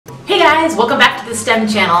guys, welcome back to the STEM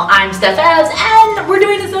channel. I'm Steph, and we're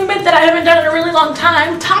doing a segment that I haven't done in a really long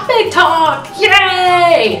time, Topic Talk!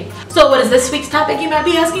 Yay! So what is this week's topic, you might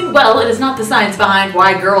be asking? Well, it is not the science behind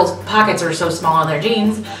why girls' pockets are so small on their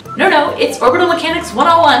jeans. No, it's Orbital Mechanics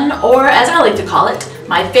 101, or as I like to call it,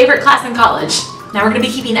 my favorite class in college. Now we're going to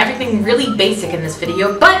be keeping everything really basic in this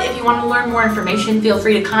video, but if you want to learn more information, feel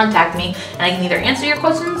free to contact me, and I can either answer your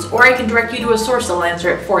questions, or I can direct you to a source that will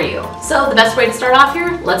answer it for you. So the best way to start off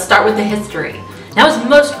here, let's start with the history. Now, as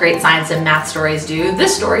most great science and math stories do,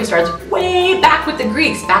 this story starts way back with the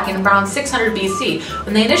Greeks, back in around 600 BC,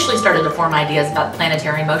 when they initially started to form ideas about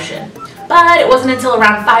planetary motion. But it wasn't until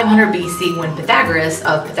around 500 BC when Pythagoras,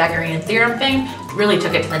 of Pythagorean theorem fame, really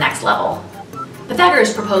took it to the next level.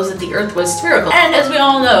 Pythagoras proposed that the Earth was spherical, and as we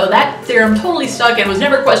all know, that theorem totally stuck and was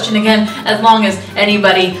never questioned again as long as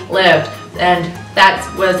anybody lived. And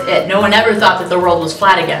that was it. No one ever thought that the world was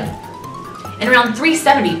flat again. In around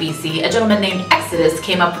 370 BC, a gentleman named Exodus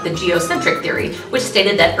came up with the Geocentric Theory, which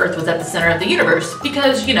stated that Earth was at the center of the universe,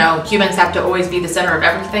 because, you know, humans have to always be the center of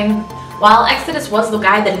everything. While Exodus was the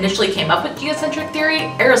guy that initially came up with geocentric theory,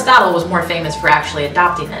 Aristotle was more famous for actually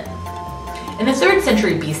adopting it. In the 3rd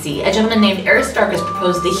century BC, a gentleman named Aristarchus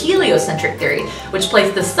proposed the Heliocentric Theory, which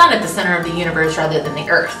placed the sun at the center of the universe rather than the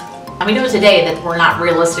Earth. And we know today that we're not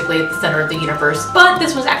realistically at the center of the universe, but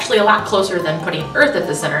this was actually a lot closer than putting Earth at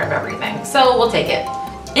the center of everything, so we'll take it.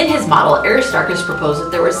 In his model, Aristarchus proposed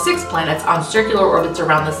that there were 6 planets on circular orbits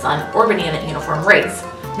around the sun, orbiting at uniform rates.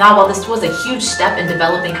 Now, while this was a huge step in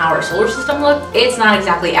developing how our solar system looked, it's not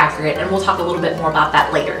exactly accurate, and we'll talk a little bit more about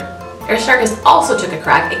that later. Aristarchus also took a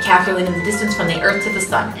crack at calculating the distance from the Earth to the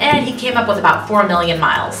Sun, and he came up with about 4 million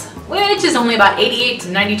miles, which is only about 88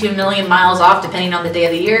 to 92 million miles off depending on the day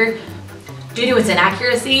of the year. Due to its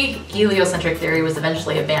inaccuracy, heliocentric theory was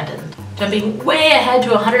eventually abandoned. Jumping way ahead to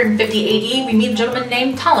 150 AD, we meet a gentleman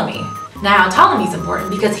named Ptolemy. Now, Ptolemy's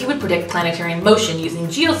important because he would predict planetary motion using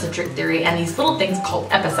geocentric theory and these little things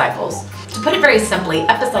called epicycles. To put it very simply,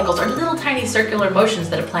 epicycles are little tiny circular motions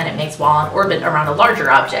that a planet makes while on orbit around a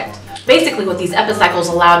larger object. Basically, what these epicycles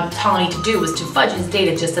allowed Ptolemy to do was to fudge his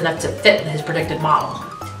data just enough to fit his predicted model.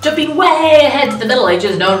 Jumping way ahead to the Middle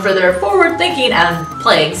Ages, known for their forward thinking and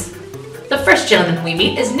plagues, the first gentleman we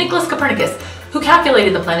meet is Nicholas Copernicus, who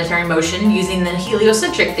calculated the planetary motion using the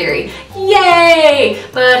heliocentric theory. Yay!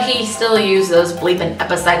 But he still used those bleeping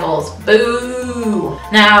epicycles. Boo!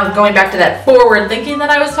 Now, going back to that forward thinking that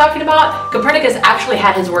I was talking about, Copernicus actually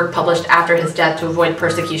had his work published after his death to avoid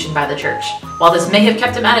persecution by the church. While this may have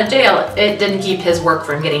kept him out of jail, it didn't keep his work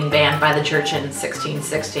from getting banned by the church in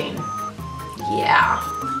 1616. Yeah.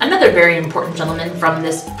 Another very important gentleman from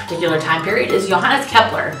this particular time period is Johannes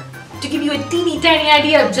Kepler. To give you a teeny tiny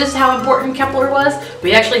idea of just how important Kepler was,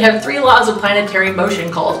 we actually have 3 laws of planetary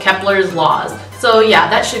motion called Kepler's laws. So yeah,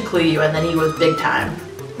 that should clue you in that he was big time.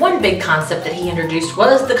 One big concept that he introduced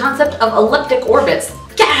was the concept of elliptic orbits.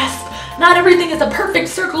 Gasp! Not everything is a perfect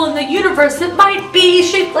circle in the universe, it might be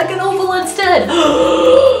shaped like an oval instead.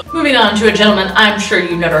 Moving on to a gentleman I'm sure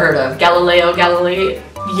you've never heard of, Galileo Galilei.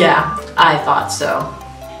 Yeah, I thought so.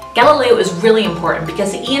 Galileo is really important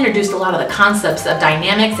because he introduced a lot of the concepts of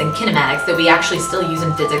dynamics and kinematics that we actually still use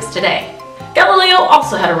in physics today. Galileo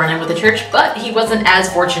also had a run-in with the church, but he wasn't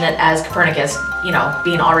as fortunate as Copernicus, you know,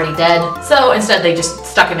 being already dead. So instead they just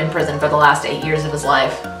stuck him in prison for the last 8 years of his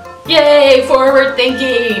life. Yay, forward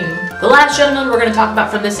thinking! The last gentleman we're going to talk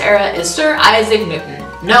about from this era is Sir Isaac Newton.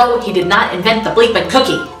 No, he did not invent the bleeping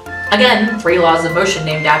cookie. Again, 3 laws of motion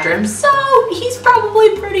named after him, so he's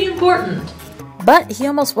probably pretty important. But he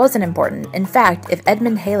almost wasn't important. In fact, if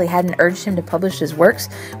Edmund Halley hadn't urged him to publish his works,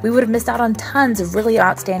 we would have missed out on tons of really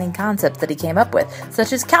outstanding concepts that he came up with,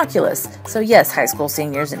 such as calculus. So yes, high school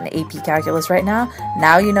seniors in AP calculus right now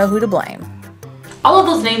you know who to blame. All of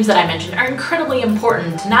those names that I mentioned are incredibly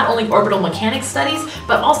important to not only orbital mechanics studies,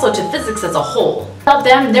 but also to physics as a whole. Without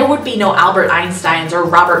them, there would be no Albert Einsteins or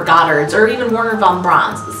Robert Goddards or even Wernher von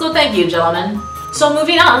Braun's. So thank you, gentlemen. So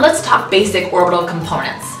moving on, let's talk basic orbital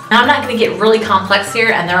components. Now, I'm not going to get really complex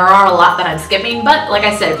here, and there are a lot that I'm skipping, but like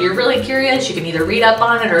I said, if you're really curious, you can either read up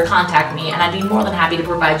on it or contact me, and I'd be more than happy to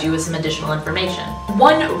provide you with some additional information.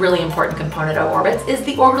 One really important component of orbits is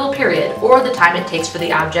the orbital period, or the time it takes for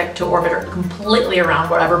the object to orbit completely around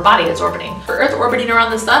whatever body it's orbiting. For Earth orbiting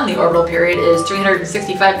around the Sun, the orbital period is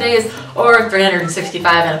 365 days, or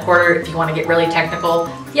 365 and a quarter if you want to get really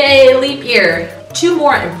technical. Yay, leap year! 2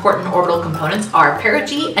 more important orbital components are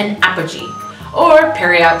perigee and apogee. or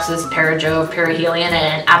periapsis, perijove, perihelion,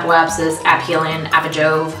 and apoapsis, aphelion,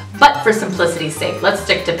 apogee. But for simplicity's sake, let's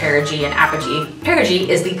stick to perigee and apogee. Perigee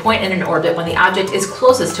is the point in an orbit when the object is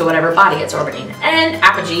closest to whatever body it's orbiting, and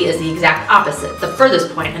apogee is the exact opposite, the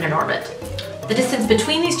furthest point in an orbit. The distance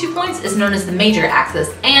between these 2 points is known as the major axis,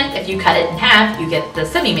 and if you cut it in half, you get the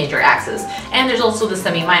semi-major axis, and there's also the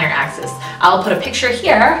semi-minor axis. I'll put a picture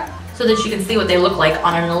here so that you can see what they look like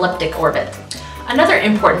on an elliptic orbit. Another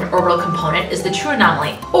important orbital component is the true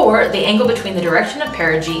anomaly, or the angle between the direction of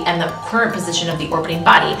perigee and the current position of the orbiting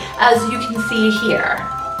body, as you can see here.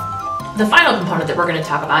 The final component that we're going to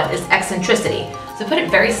talk about is eccentricity. To put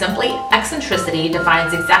it very simply, eccentricity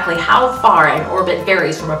defines exactly how far an orbit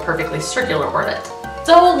varies from a perfectly circular orbit.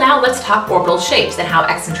 So now let's talk orbital shapes and how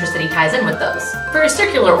eccentricity ties in with those. For a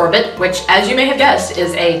circular orbit, which as you may have guessed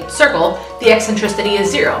is a circle, the eccentricity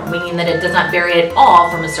is 0, meaning that it does not vary at all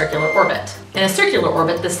from a circular orbit. In a circular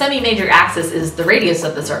orbit, the semi-major axis is the radius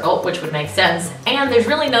of the circle, which would make sense, and there's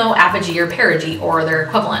really no apogee or perigee or their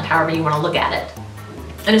equivalent, however you want to look at it.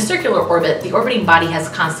 In a circular orbit, the orbiting body has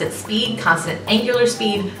constant speed, constant angular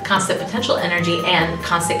speed, constant potential energy, and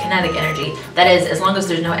constant kinetic energy. That is, as long as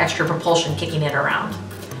there's no extra propulsion kicking it around.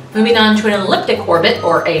 Moving on to an elliptic orbit,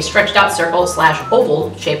 or a stretched out circle /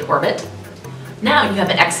 oval shaped orbit. Now you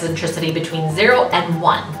have an eccentricity between 0 and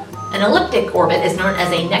 1. An elliptic orbit is known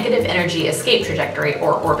as a negative energy escape trajectory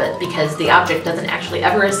or orbit because the object doesn't actually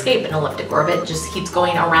ever escape an elliptic orbit, it just keeps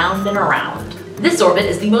going around and around. This orbit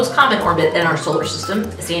is the most common orbit in our solar system,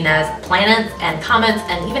 seeing as planets and comets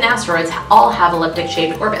and even asteroids all have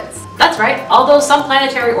elliptic-shaped orbits. That's right, although some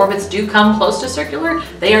planetary orbits do come close to circular,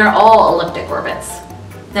 they are all elliptic orbits.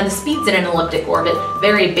 Now the speeds in an elliptic orbit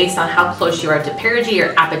vary based on how close you are to perigee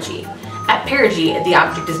or apogee. At perigee, the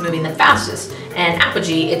object is moving the fastest, and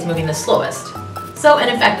apogee, it's moving the slowest. So in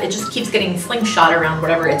effect, it just keeps getting slingshot around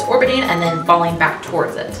whatever it's orbiting and then falling back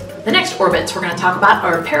towards it. The next orbits we're going to talk about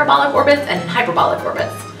are parabolic orbits and hyperbolic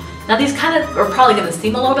orbits. Now these kind of are probably going to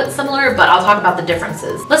seem a little bit similar, but I'll talk about the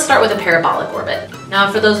differences. Let's start with a parabolic orbit.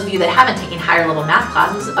 Now for those of you that haven't taken higher level math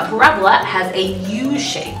classes, a parabola has a U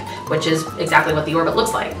shape, which is exactly what the orbit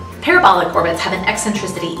looks like. Parabolic orbits have an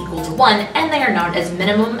eccentricity equal to 1, and they are known as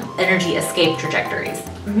minimum energy escape trajectories,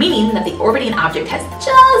 meaning that the orbiting object has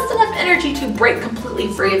just enough energy to break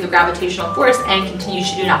completely free of the gravitational force and continue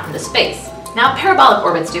shooting off into space. Now, parabolic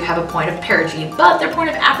orbits do have a point of perigee, but their point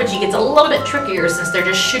of apogee gets a little bit trickier since they're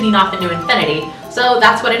just shooting off into infinity, so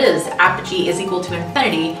that's what it is. Apogee is equal to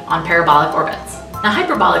infinity on parabolic orbits. Now,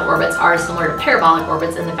 hyperbolic orbits are similar to parabolic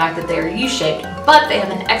orbits in the fact that they are U-shaped, but they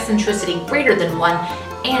have an eccentricity greater than 1,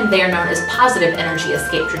 and they are known as positive energy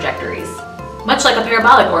escape trajectories. Much like a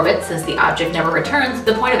parabolic orbit, since the object never returns,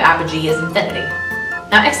 the point of apogee is infinity.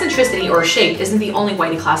 Now, eccentricity or shape isn't the only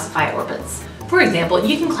way to classify orbits. For example,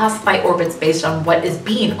 you can classify orbits based on what is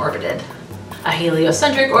being orbited. A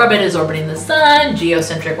heliocentric orbit is orbiting the sun,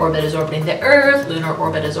 geocentric orbit is orbiting the earth, lunar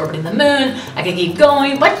orbit is orbiting the moon. I could keep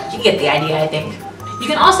going, but you get the idea, I think. You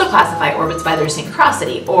can also classify orbits by their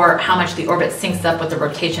synchronicity, or how much the orbit syncs up with the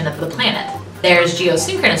rotation of the planet. There's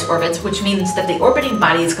geosynchronous orbits, which means that the orbiting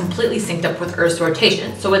body is completely synced up with Earth's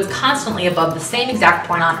rotation, so it's constantly above the same exact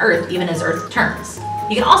point on Earth, even as Earth turns.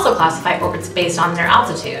 You can also classify orbits based on their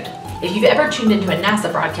altitude. If you've ever tuned into a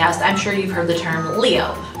NASA broadcast, I'm sure you've heard the term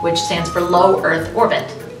LEO, which stands for Low Earth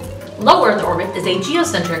Orbit. Low Earth Orbit is a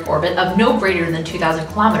geocentric orbit of no greater than 2,000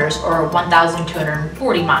 kilometers or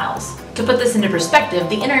 1,240 miles. To put this into perspective,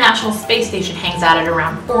 the International Space Station hangs out at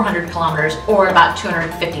around 400 kilometers or about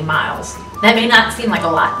 250 miles. That may not seem like a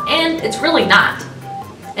lot, and it's really not.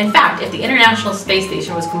 In fact, if the International Space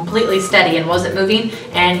Station was completely steady and wasn't moving,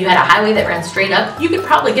 and you had a highway that ran straight up, you could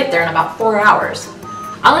probably get there in about 4 hours.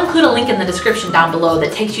 I'll include a link in the description down below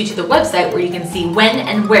that takes you to the website where you can see when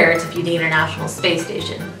and where to view the International Space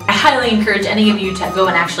Station. I highly encourage any of you to go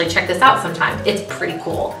and actually check this out sometime. It's pretty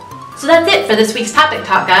cool. So that's it for this week's Topic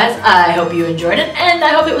Talk, guys. I hope you enjoyed it, and I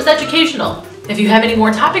hope it was educational. If you have any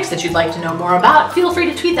more topics that you'd like to know more about, feel free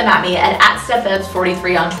to tweet them at me at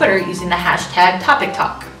 @StephEvs43 on Twitter using the hashtag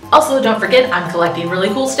TopicTalk. Also, don't forget, I'm collecting really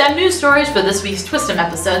cool STEM news stories for this week's Twist 'em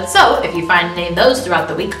episode, so if you find any of those throughout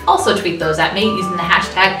the week, also tweet those at me using the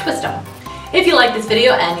hashtag TwistEm. If you like this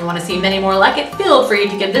video and you want to see many more like it, feel free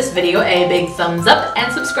to give this video a big thumbs up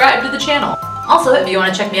and subscribe to the channel. Also, if you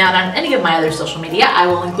want to check me out on any of my other social media, I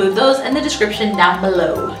will include those in the description down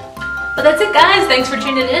below. But that's it, guys. Thanks for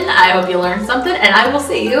tuning in. I hope you learned something, and I will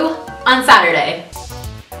see you on Saturday.